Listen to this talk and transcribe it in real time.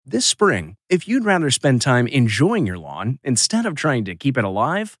This spring, if you'd rather spend time enjoying your lawn instead of trying to keep it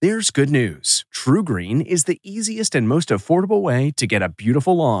alive, there's good news. TruGreen is the easiest and most affordable way to get a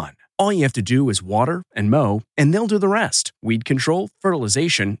beautiful lawn. All you have to do is water and mow, and they'll do the rest. Weed control,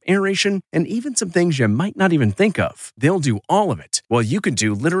 fertilization, aeration, and even some things you might not even think of. They'll do all of it, while you can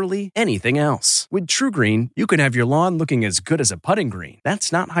do literally anything else. With TruGreen, you can have your lawn looking as good as a putting green.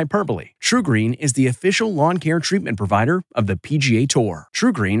 That's not hyperbole. TruGreen is the official lawn care treatment provider of the PGA Tour.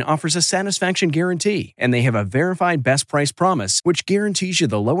 TruGreen offers a satisfaction guarantee, and they have a verified best price promise, which guarantees you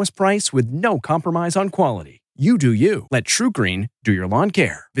the lowest price with no compromise on quality. You do you. Let TruGreen do your lawn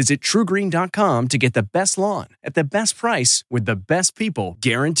care. Visit TruGreen.com to get the best lawn at the best price with the best people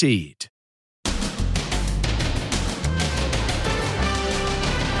guaranteed.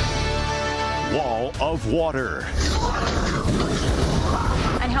 Wall of water.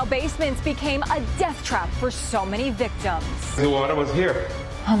 And how basements became a death trap for so many victims. The water was here.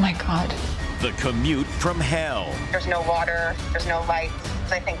 Oh my God. The commute from hell. There's no water, there's no lights.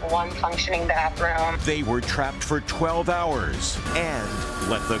 I think one functioning bathroom. They were trapped for 12 hours and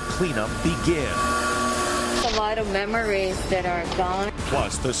let the cleanup begin. A lot of memories that are gone.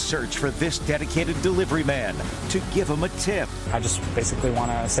 Plus the search for this dedicated delivery man to give him a tip. I just basically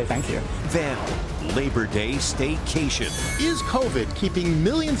want to say thank you. Then Labor Day staycation. Is COVID keeping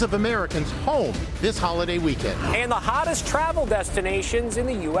millions of Americans home this holiday weekend? And the hottest travel destinations in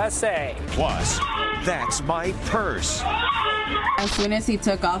the USA. Plus, that's my purse. As soon as he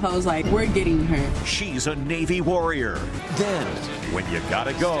took off, I was like, we're getting her. She's a Navy warrior. Then, when you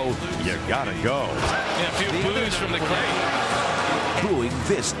gotta go, you gotta go. Yeah, a few boos from the crowd. Booing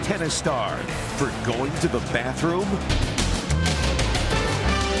this tennis star for going to the bathroom?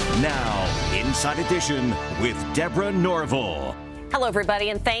 Now, Inside Edition with Deborah Norville. Hello, everybody,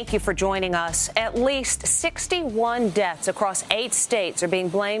 and thank you for joining us. At least 61 deaths across 8 states are being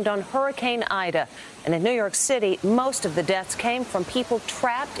blamed on Hurricane Ida. And in New York City, most of the deaths came from people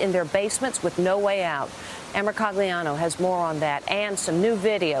trapped in their basements with no way out. Amber Cogliano has more on that and some new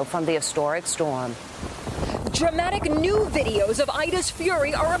video from the historic storm. Dramatic new videos of Ida's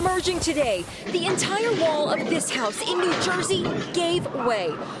fury are emerging today. The entire wall of this house in New Jersey gave way,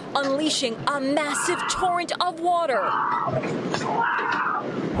 unleashing a massive torrent of water.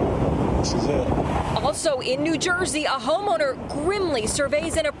 This is it. Also in New Jersey, a homeowner grimly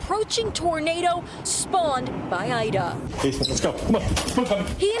surveys an approaching tornado spawned by Ida. Basement, let's go. Come on.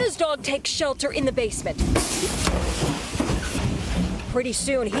 He and his dog take shelter in the basement. Pretty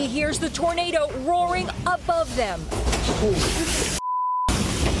soon, he hears the tornado roaring above them.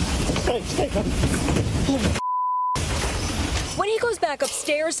 When he goes back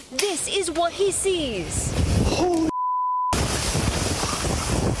upstairs, this is what he sees.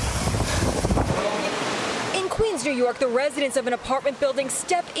 In Queens, New York, the residents of an apartment building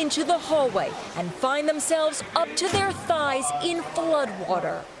step into the hallway and find themselves up to their thighs in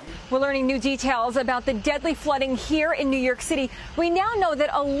floodwater. We're learning new details about the deadly flooding here in New York City. We now know that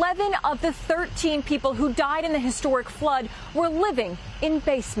 11 of the 13 people who died in the historic flood were living in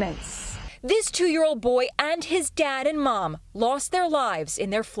basements. This 2-year-old boy and his dad and mom lost their lives in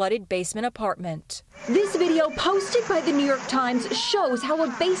their flooded basement apartment. This video posted by the New York Times shows how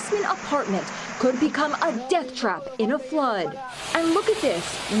a basement apartment could become a death trap in a flood. And look at this,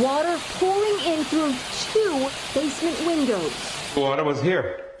 water pouring in through 2 basement windows. The water was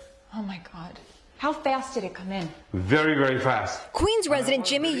here. Oh my God. How fast did it come in? Very, very fast. Queens resident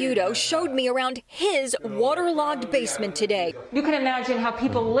Jimmy Udo showed me around his waterlogged basement today. You can imagine how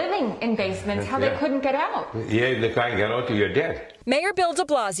people living in basements, how they couldn't get out. Yeah, they can't get out, you're dead. Mayor Bill de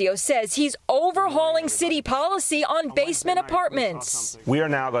Blasio says he's overhauling city policy on basement apartments. We are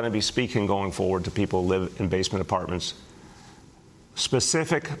now going to be speaking going forward to people who live in basement apartments.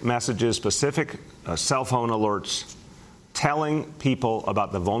 Specific messages, specific cell phone alerts, telling people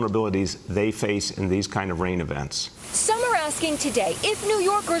about the vulnerabilities they face in these kind of rain events. Some are asking today if New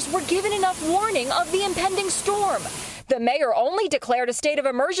Yorkers were given enough warning of the impending storm. The mayor only declared a state of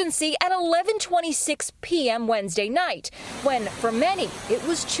emergency at 11:26 p.m. Wednesday night, when, for many, it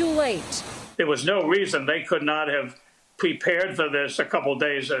was too late. There was no reason they could not have prepared for this a couple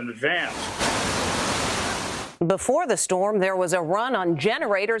days in advance. Before the storm, there was a run on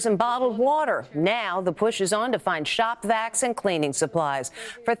generators and bottled water. Now the push is on to find shop vacs and cleaning supplies.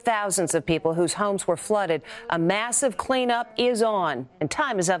 For thousands of people whose homes were flooded, a massive cleanup is on. And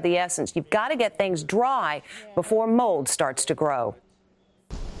time is of the essence. You've got to get things dry before mold starts to grow.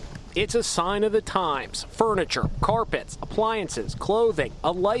 It's a sign of the times. Furniture, carpets, appliances, clothing,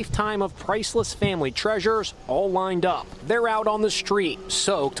 a lifetime of priceless family treasures all lined up. They're out on the street,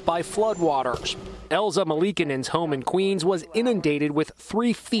 soaked by floodwaters. Elza Malikinen's home in Queens was inundated with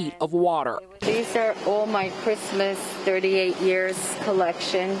 3 feet of water. These are all my Christmas 38 years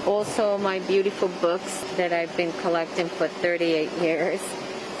collection. Also my beautiful books that I've been collecting for 38 years.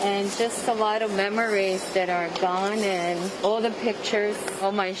 And just a lot of memories that are gone, and all the pictures,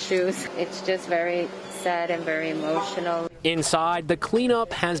 all my shoes. It's just very sad and very emotional. Inside, the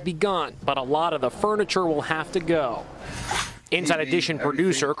cleanup has begun, but a lot of the furniture will have to go. Inside Edition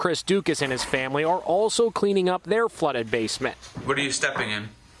producer Chris Dukas and his family are also cleaning up their flooded basement. What are you stepping in?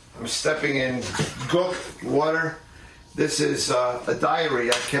 I'm stepping in gook, water. This is a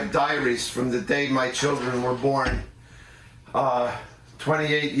diary. I kept diaries from the day my children were born.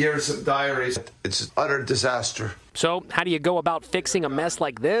 28 years of diaries. It's an utter disaster. So how do you go about fixing a mess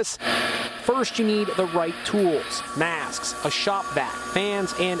like this? First, you need the right tools: masks, a shop vac,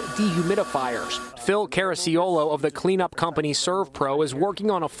 fans, and dehumidifiers. Phil Caracciolo of the cleanup company ServPro is working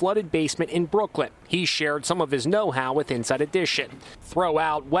on a flooded basement in Brooklyn. He shared some of his know-how with Inside Edition. Throw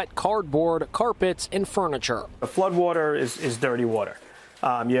out wet cardboard, carpets, and furniture. The flood water is dirty water.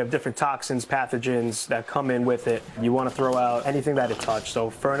 You have different toxins, pathogens that come in with it. You want to throw out anything that it touched.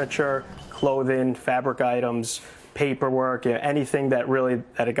 So furniture, clothing, fabric items, paperwork, anything that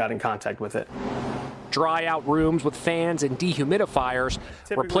it got in contact with it. Dry out rooms with fans and dehumidifiers.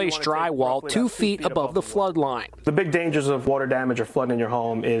 Replace drywall 2 feet above the flood line. The big dangers of water damage or flooding in your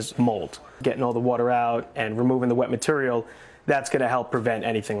home is mold. Getting all the water out and removing the wet material, that's going to help prevent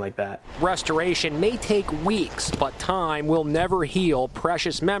anything like that. Restoration may take weeks, but time will never heal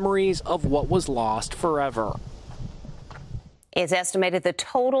precious memories of what was lost forever. It's estimated the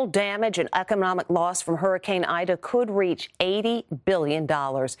total damage and economic loss from Hurricane Ida could reach $80 billion.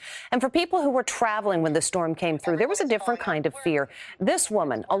 And for people who were traveling when the storm came through, there was a different kind of fear. This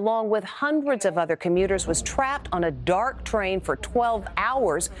woman, along with hundreds of other commuters, was trapped on a dark train for 12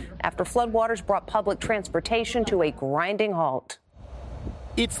 hours after floodwaters brought public transportation to a grinding halt.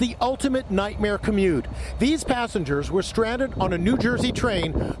 It's the ultimate nightmare commute. These passengers were stranded on a New Jersey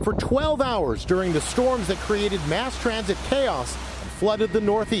train for 12 hours during the storms that created mass transit chaos and flooded the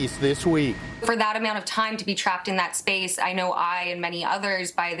Northeast this week. For that amount of time to be trapped in that space, I know I and many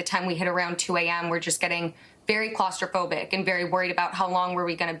others, by the time we hit around 2 a.m., we're just getting very claustrophobic and very worried about how long were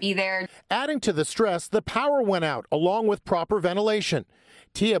we going to be there. Adding to the stress, the power went out along with proper ventilation.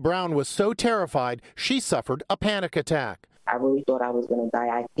 Tia Brown was so terrified she suffered a panic attack. I really thought I was going to die.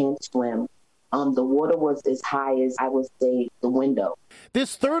 I can't swim. The water was as high as, I would say, the window.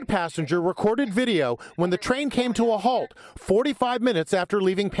 This third passenger recorded video when the train came to a halt 45 minutes after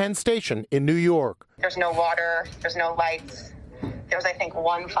leaving Penn Station in New York. There's no water. There's no lights. There's, I think,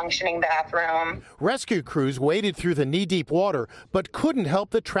 one functioning bathroom. Rescue crews waded through the knee-deep water but couldn't help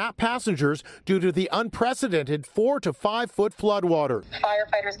the trapped passengers due to the unprecedented 4 to 5 foot floodwater.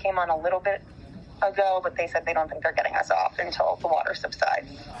 Firefighters came on a little bit ago, but they said they don't think they're getting us off until the water subsides.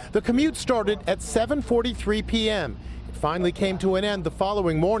 The commute started at 7:43 p.m. It finally came to an end the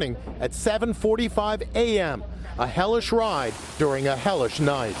following morning at 7:45 a.m. A hellish ride during a hellish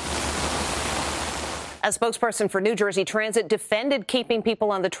night. A spokesperson for New Jersey Transit defended keeping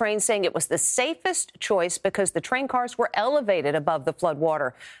people on the train, saying it was the safest choice because the train cars were elevated above the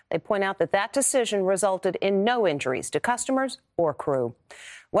floodwater. They point out that that decision resulted in no injuries to customers or crew.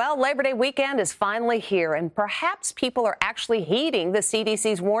 Well, Labor Day weekend is finally here, and perhaps people are actually heeding the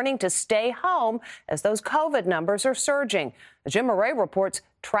CDC's warning to stay home as those COVID numbers are surging. Jim Murray reports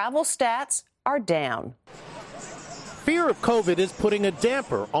travel stats are down. Fear of COVID is putting a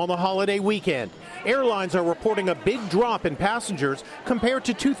damper on the holiday weekend. Airlines are reporting a big drop in passengers compared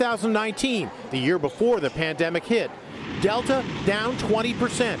to 2019, the year before the pandemic hit. Delta down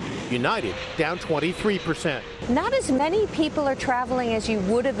 20%, United down 23%. Not as many people are traveling as you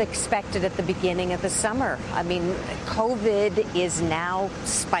would have expected at the beginning of the summer. I mean, COVID is now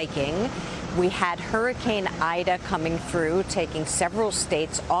spiking. We had Hurricane Ida coming through, taking several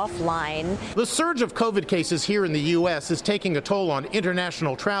states offline. The surge of COVID cases here in the U.S. is taking a toll on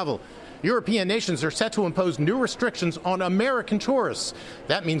international travel. European nations are set to impose new restrictions on American tourists.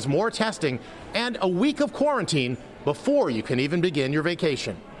 That means more testing and a week of quarantine before you can even begin your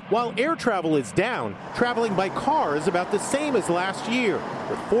vacation. While air travel is down, traveling by car is about the same as last year,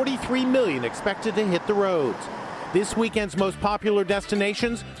 with 43 million expected to hit the roads. This weekend's most popular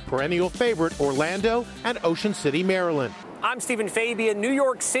destinations, perennial favorite Orlando and Ocean City, Maryland. I'm Stephen Fabian. New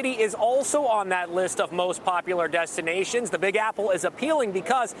York City is also on that list of most popular destinations. The Big Apple is appealing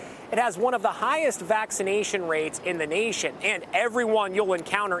because it has one of the highest vaccination rates in the nation. And everyone you'll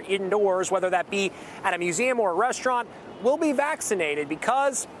encounter indoors, whether that be at a museum or a restaurant, will be vaccinated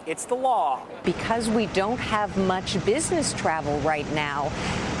because it's the law. Because we don't have much business travel right now,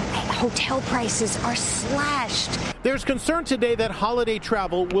 hotel prices are slashed. There's concern today that holiday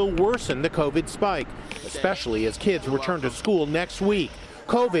travel will worsen the COVID spike, especially as kids return to school next week.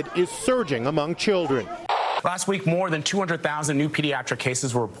 COVID is surging among children. Last week, more than 200,000 new pediatric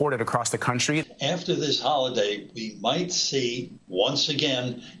cases were reported across the country. After this holiday, we might see, once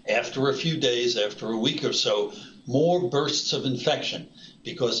again, after a few days, after a week or so, more bursts of infection.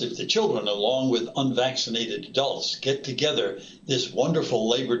 Because if the children, along with unvaccinated adults, get together this wonderful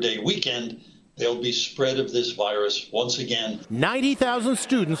Labor Day weekend, there'll be spread of this virus once again. 90,000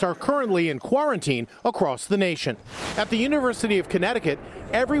 students are currently in quarantine across the nation. At the University of Connecticut,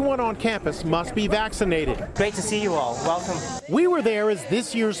 everyone on campus must be vaccinated. Great to see you all. Welcome. We were there as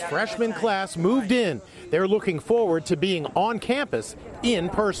this year's freshman class moved in. They're looking forward to being on campus in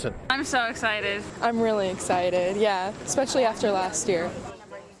person. I'm so excited. I'm really excited, yeah, especially after last year.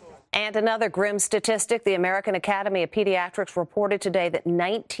 And another grim statistic, the American Academy of Pediatrics reported today that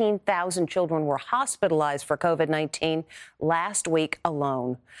 19,000 children were hospitalized for COVID-19 last week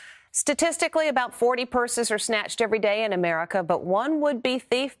alone. Statistically, about 40 purses are snatched every day in America, but one would-be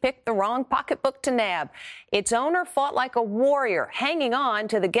thief picked the wrong pocketbook to nab. Its owner fought like a warrior, hanging on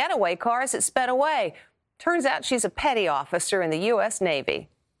to the getaway car as it sped away. Turns out she's a petty officer in the U.S. Navy.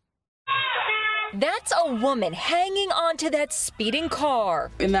 That's a woman hanging on to that speeding car.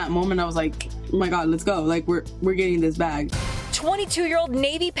 In that moment, I was like, oh my God, let's go. Like, we're getting this bag. 22-year-old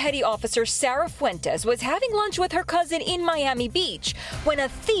Navy Petty Officer Sarah Fuentes was having lunch with her cousin in Miami Beach when a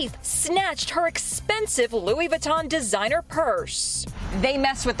thief snatched her expensive Louis Vuitton designer purse. They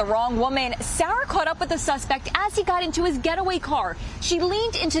messed with the wrong woman. Sarah caught up with the suspect as he got into his getaway car. She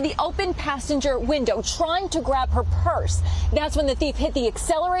leaned into the open passenger window trying to grab her purse. That's when the thief hit the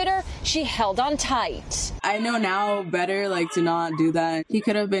accelerator. She held on tight. I know now better, like, to not do that. He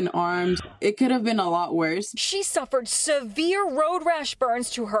could have been armed. It could have been a lot worse. She suffered severe road rash burns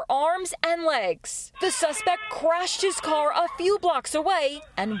to her arms and legs. The suspect crashed his car a few blocks away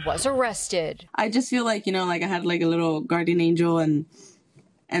and was arrested. I just feel like, you know, like I had like a little guardian angel and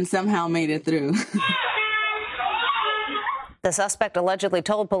somehow made it through. The suspect allegedly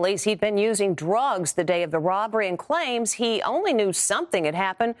told police he'd been using drugs the day of the robbery and claims he only knew something had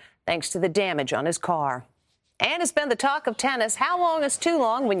happened thanks to the damage on his car. And it's been the talk of tennis. How long is too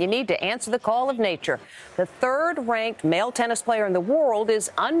long when you need to answer the call of nature? The third-ranked male tennis player in the world is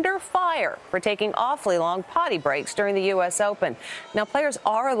under fire for taking awfully long potty breaks during the U.S. Open. Now, players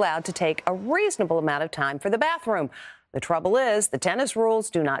are allowed to take a reasonable amount of time for the bathroom. The trouble is, the tennis rules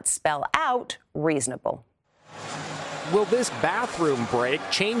do not spell out reasonable. Will this bathroom break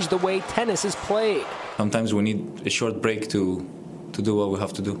change the way tennis is played? Sometimes we need a short break to do what we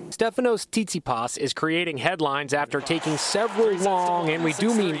have to do. Stefanos Tsitsipas is creating headlines after taking several long, and we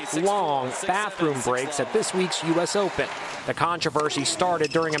do mean long, bathroom breaks at this week's U.S. Open. The controversy started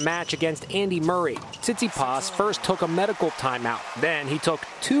during a match against Andy Murray. Tsitsipas first took a medical timeout. Then he took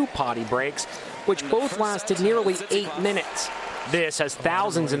 2 potty breaks, which both lasted nearly 8 minutes. This, as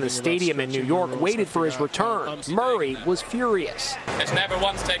thousands in the stadium in New York waited for his return. Murray was furious. It's never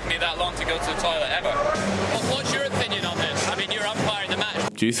once taken me that long to go to the toilet, ever. What's your opinion on this? I mean, you're umpiring the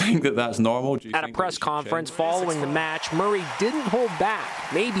match. Do you think that that's normal? At a press conference following the match, Murray didn't hold back,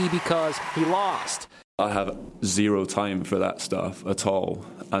 maybe because he lost. I have zero time for that stuff at all,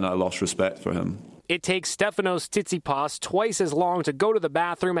 and I lost respect for him. It takes Stefanos Tsitsipas twice as long to go to the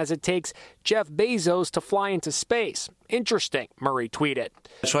bathroom as it takes Jeff Bezos to fly into space. Interesting, Murray tweeted.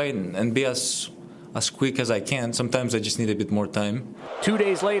 I try and be as quick as I can. Sometimes I just need a bit more time. 2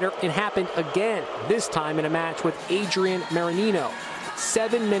 days later, it happened again, this time in a match with Adrian Marinino.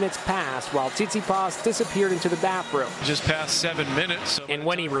 7 minutes passed while Tsitsipas disappeared into the bathroom. Just past 7 minutes. And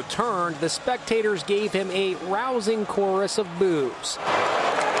when he returned, the spectators gave him a rousing chorus of boos.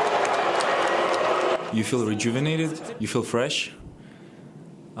 You feel rejuvenated, you feel fresh,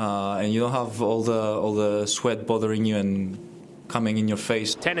 and you don't have all the sweat bothering you and coming in your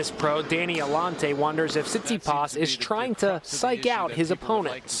face. Tennis pro Danny Alante wonders if Tsitsipas is trying to psych out his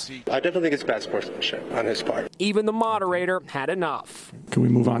opponents. I definitely think it's bad sportsmanship on his part. Even the moderator had enough. Can we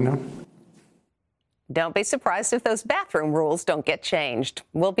move on now? Don't be surprised if those bathroom rules don't get changed.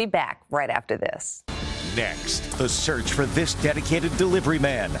 We'll be back right after this. Next, the search for this dedicated delivery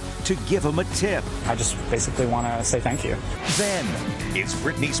man to give him a tip. I just basically want to say thank you. Then, is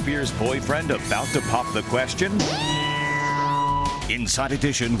Britney Spears' boyfriend about to pop the question? Inside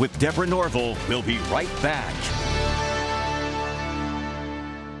Edition with Deborah Norville. We'll be right back.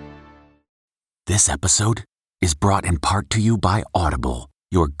 This episode is brought in part to you by Audible,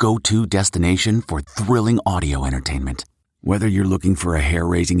 your go-to destination for thrilling audio entertainment. Whether you're looking for a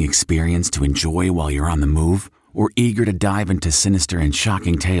hair-raising experience to enjoy while you're on the move or eager to dive into sinister and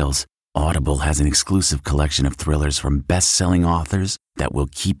shocking tales, Audible has an exclusive collection of thrillers from best-selling authors that will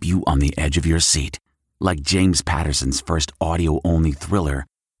keep you on the edge of your seat. Like James Patterson's first audio-only thriller,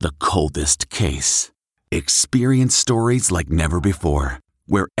 The Coldest Case. Experience stories like never before,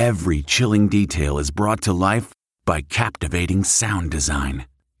 where every chilling detail is brought to life by captivating sound design.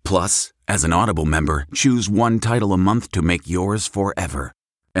 Plus, as an Audible member, choose one title a month to make yours forever.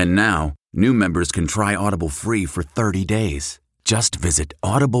 And now, new members can try Audible free for 30 days. Just visit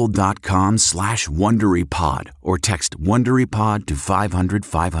audible.com/WonderyPod or text WonderyPod to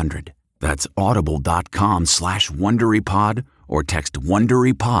 500-500. That's audible.com/WonderyPod or text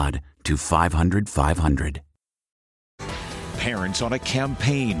WonderyPod to 500-500. Parents on a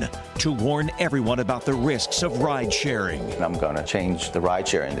campaign to warn everyone about the risks of ride sharing. I'm going to change the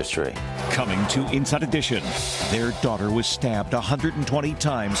rideshare industry. Coming to Inside Edition, their daughter was stabbed 120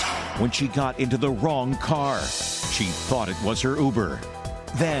 times when she got into the wrong car. She thought it was her Uber.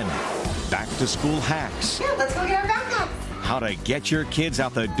 Then, back to school hacks. Yeah, let's go get our backpacks. How to get your kids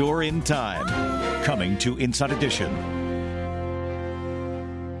out the door in time. Coming to Inside Edition.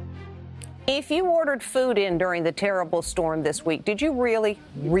 If you ordered food in during the terrible storm this week, did you really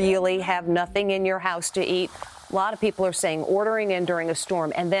have nothing in your house to eat? A lot of people are saying ordering in during a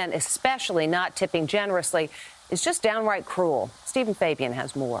storm and then especially not tipping generously is just downright cruel. Stephen Fabian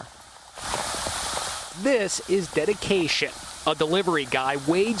has more. This is dedication. A delivery guy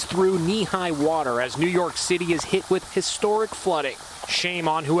wades through knee-high water as New York City is hit with historic flooding. Shame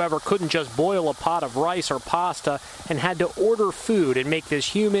on whoever couldn't just boil a pot of rice or pasta and had to order food and make this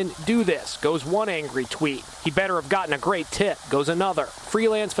human do this, goes one angry tweet. He better have gotten a great tip, goes another.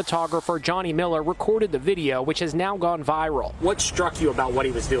 Freelance photographer Johnny Miller recorded the video, which has now gone viral. What struck you about what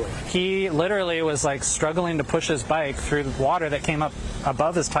he was doing? He literally was like struggling to push his bike through the water that came up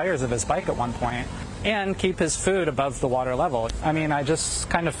above his tires of his bike at one point and keep his food above the water level. I mean, I just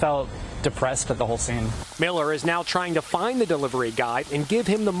kind of felt depressed at the whole scene. Miller is now trying to find the delivery guy and give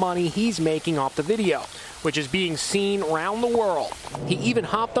him the money he's making off the video, which is being seen around the world. He even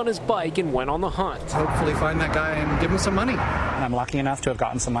hopped on his bike and went on the hunt. Hopefully find that guy and give him some money. And I'm lucky enough to have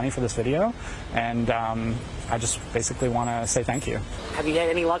gotten some money for this video, and I just basically want to say thank you. Have you had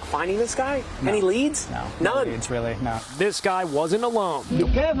any luck finding this guy? No. Any leads? No. None? No leads, really, no. This guy wasn't alone. Be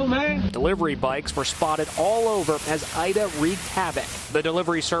careful, man. Delivery bikes were spotted all over as Ida wreaked havoc. The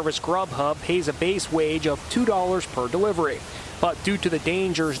delivery service Grubhub pays a base wage of $2 per delivery. But due to the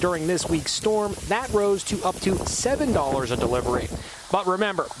dangers during this week's storm, that rose to up to $7 a delivery. But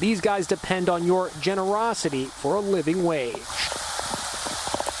remember, these guys depend on your generosity for a living wage.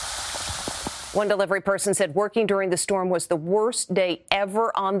 One delivery person said working during the storm was the worst day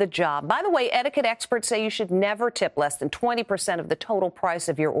ever on the job. By the way, etiquette experts say you should never tip less than 20% of the total price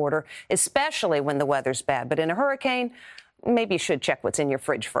of your order, especially when the weather's bad. But in a hurricane, maybe you should check what's in your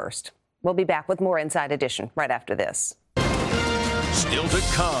fridge first. We'll be back with more Inside Edition right after this. Still to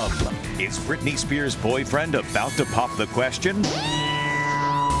come, is Britney Spears' boyfriend about to pop the question?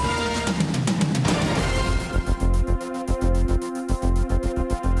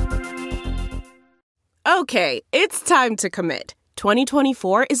 Okay, it's time to commit.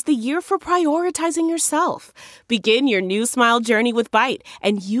 2024 is the year for prioritizing yourself. Begin your new smile journey with Byte,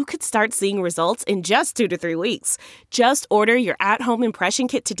 and you could start seeing results in just 2 to 3 weeks. Just order your at-home impression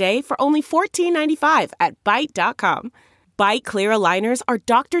kit today for only $14.95 at Byte.com. Byte Clear aligners are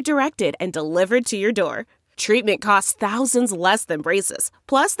doctor-directed and delivered to your door. Treatment costs thousands less than braces.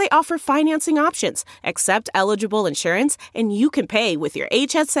 Plus, they offer financing options, accept eligible insurance, and you can pay with your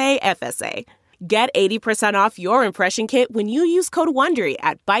HSA FSA. Get 80% off your impression kit when you use code WONDERY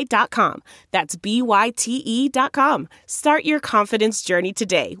at Byte.com. That's BYTE.com. Start your confidence journey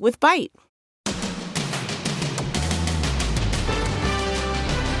today with Byte.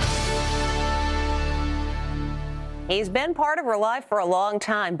 He's been part of her life for a long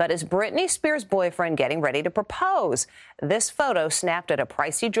time, but is Britney Spears' boyfriend getting ready to propose? This photo snapped at a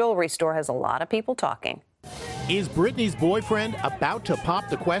pricey jewelry store has a lot of people talking. Is Britney's boyfriend about to pop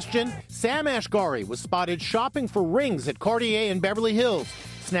the question? Sam Asghari was spotted shopping for rings at Cartier in Beverly Hills,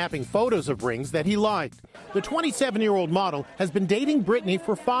 snapping photos of rings that he liked. The 27-year-old model has been dating Britney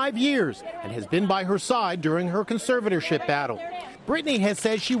for 5 years and has been by her side during her conservatorship battle. Britney has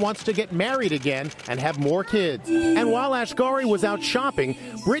said she wants to get married again and have more kids. And while Asghari was out shopping,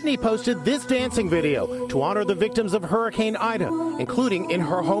 Britney posted this dancing video to honor the victims of Hurricane Ida, including in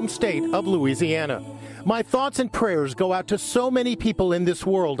her home state of Louisiana. My thoughts and prayers go out to so many people in this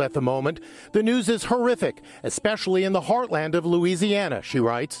world at the moment. The news is horrific, especially in the heartland of Louisiana, she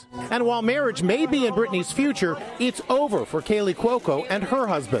writes. And while marriage may be in Britney's future, it's over for Kaley Cuoco and her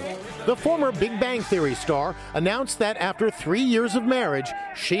husband. The former Big Bang Theory star announced that after 3 years of marriage,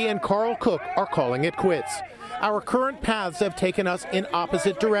 she and Carl Cook are calling it quits. Our current paths have taken us in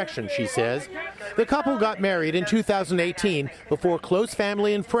opposite directions, she says. The couple got married in 2018 before close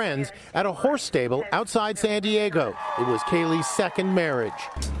family and friends at a horse stable outside San Diego. It was Kaley's second marriage.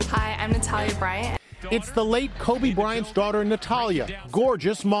 Hi, I'm Natalia Bryant. It's the late Kobe Bryant's daughter, Natalia,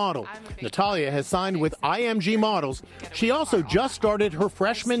 gorgeous model. Natalia has signed with IMG Models. She also just started her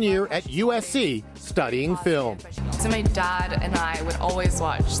freshman year at USC studying film. So my dad and I would always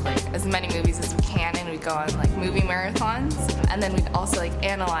watch as many movies as we can, and we'd go on movie marathons, and then we'd also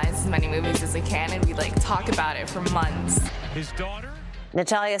analyze as many movies as we can, and we'd talk about it for months. His daughter?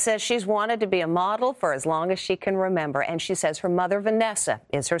 Natalia says she's wanted to be a model for as long as she can remember, and she says her mother, Vanessa,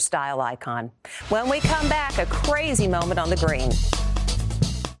 is her style icon. When we come back, a crazy moment on the green.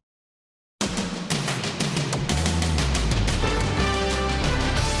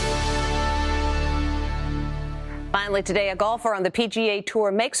 Finally today, a golfer on the PGA Tour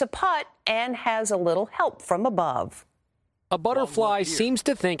makes a putt and has a little help from above. A butterfly seems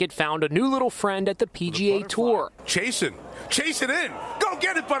to think it found a new little friend at the PGA Tour. Chase it in. Go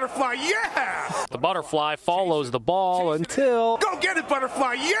get it, butterfly, yeah! The butterfly follows the ball until... Go get it,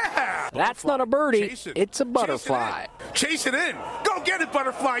 butterfly, yeah! That's not a birdie, it's a butterfly. Chase it in. Go get it,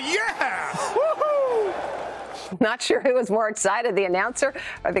 butterfly, yeah! Woohoo! Not sure who was more excited, the announcer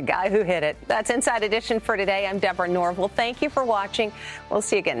or the guy who hit it. That's Inside Edition for today. I'm Deborah Norville. Thank you for watching. We'll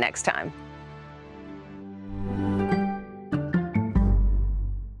see you again next time.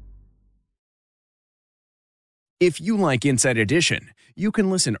 If you like Inside Edition, you can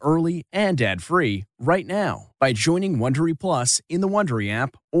listen early and ad-free right now by joining Wondery Plus in the Wondery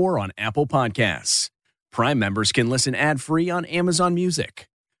app or on Apple Podcasts. Prime members can listen ad-free on Amazon Music.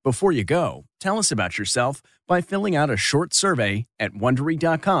 Before you go, tell us about yourself by filling out a short survey at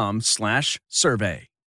Wondery.com/survey.